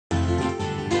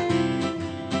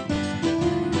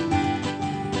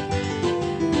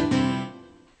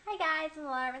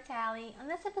everybody. On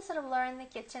this episode of Laura in the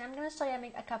Kitchen, I'm going to show you how to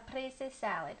make a caprese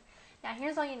salad. Now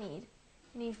here's all you need.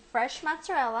 You need fresh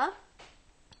mozzarella,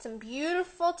 some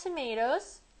beautiful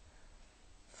tomatoes,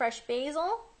 fresh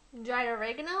basil, dried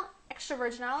oregano, extra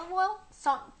virgin olive oil,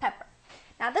 salt, and pepper.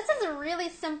 Now this is a really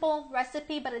simple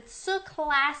recipe, but it's so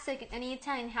classic in any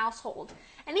Italian household.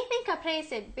 Anything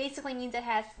caprese basically means it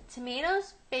has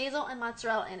tomatoes, basil, and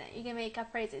mozzarella in it. You can make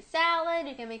caprese salad,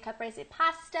 you can make caprese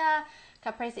pasta,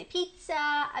 caprese pizza.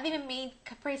 I've even made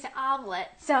caprese omelet.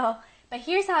 But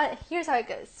here's how it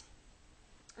goes.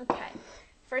 Okay,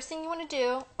 first thing you want to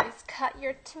do is cut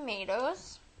your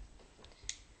tomatoes.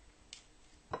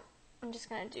 I'm just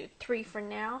going to do 3 for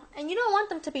now. And you don't want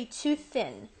them to be too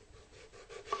thin.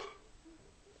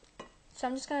 So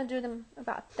I'm just going to do them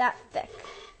about that thick.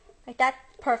 Like that's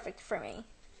perfect for me.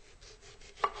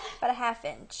 About a 1/2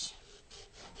 inch.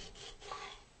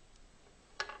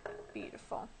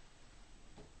 Beautiful.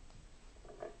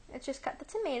 Let's just cut the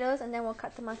tomatoes and then we'll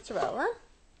cut the mozzarella.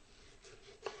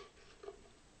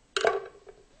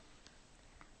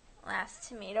 Last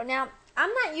tomato. Now,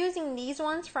 I'm not using these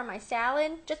ones for my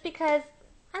salad just because,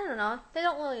 I don't know, they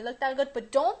don't really look that good,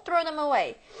 but don't throw them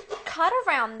away. Cut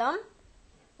around them,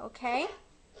 okay,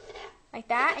 like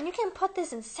that, and you can put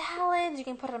this in salads, you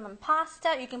can put them in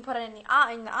pasta, you can put it in the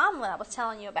omelet I was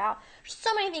telling you about. There's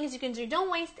so many things you can do.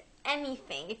 Don't waste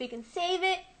anything. If you can save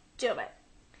it, do it.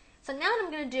 So now what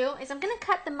I'm going to do is I'm going to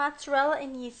cut the mozzarella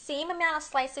in the same amount of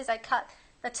slices I cut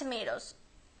the tomatoes.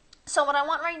 So what I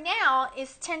want right now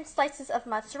is 10 slices of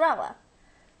mozzarella.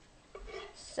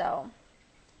 So,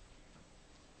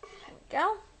 there we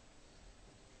go.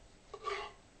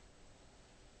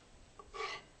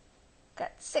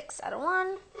 Got 6 out of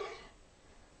one.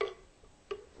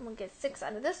 We'll get 6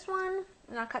 out of this one.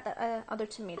 And I'll cut the other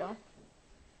tomato.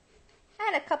 I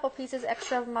had a couple pieces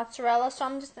extra of mozzarella, so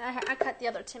I cut the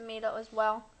other tomato as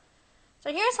well.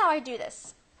 So here's how I do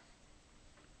this.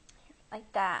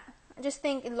 Like that. I just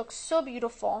think it looks so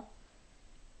beautiful.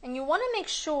 And you want to make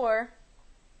sure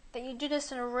that you do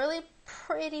this in a really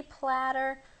pretty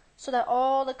platter so that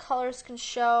all the colors can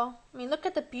show. I mean, look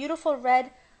at the beautiful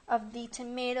red of the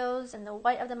tomatoes and the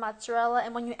white of the mozzarella.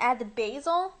 And when you add the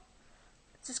basil,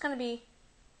 it's just going to be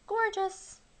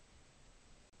gorgeous.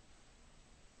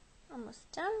 Almost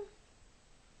done.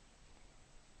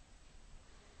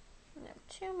 I have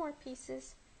 2 more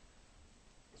pieces.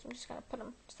 So I'm just going to put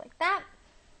them just like that.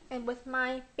 And with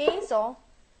my basil,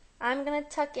 I'm going to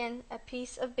tuck in a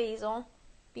piece of basil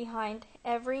behind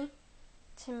every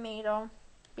tomato,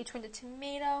 between the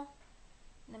tomato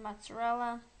and the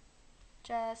mozzarella,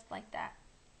 just like that.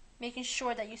 Making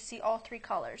sure that you see all 3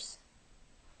 colors.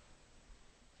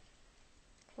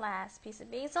 Last piece of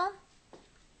basil.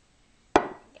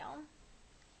 There we go.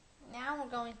 Now we're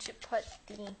going to put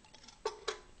the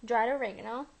dried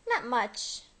oregano. Not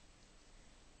much,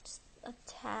 just a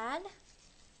tad.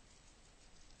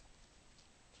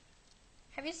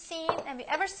 Have you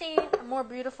ever seen a more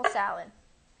beautiful salad?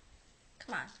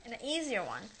 Come on, and an easier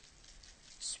one.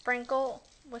 Sprinkle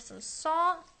with some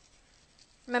salt.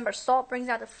 Remember, salt brings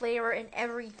out the flavor in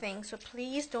everything, so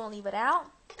please don't leave it out.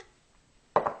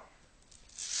 A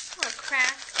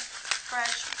crack of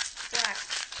fresh black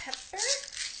pepper.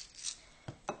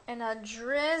 And a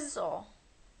drizzle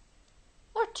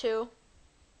or 2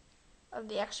 of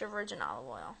the extra virgin olive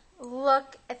oil.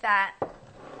 Look at that.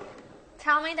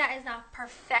 Tell me that is not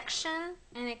perfection,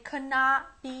 and it could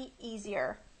not be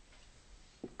easier.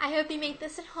 I hope you make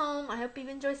this at home. I hope you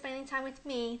enjoy spending time with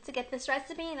me. To get this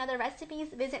recipe and other recipes,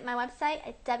 visit my website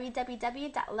at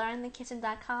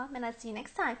www.laurainthekitchen.com, and I'll see you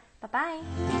next time.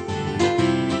 Bye-bye.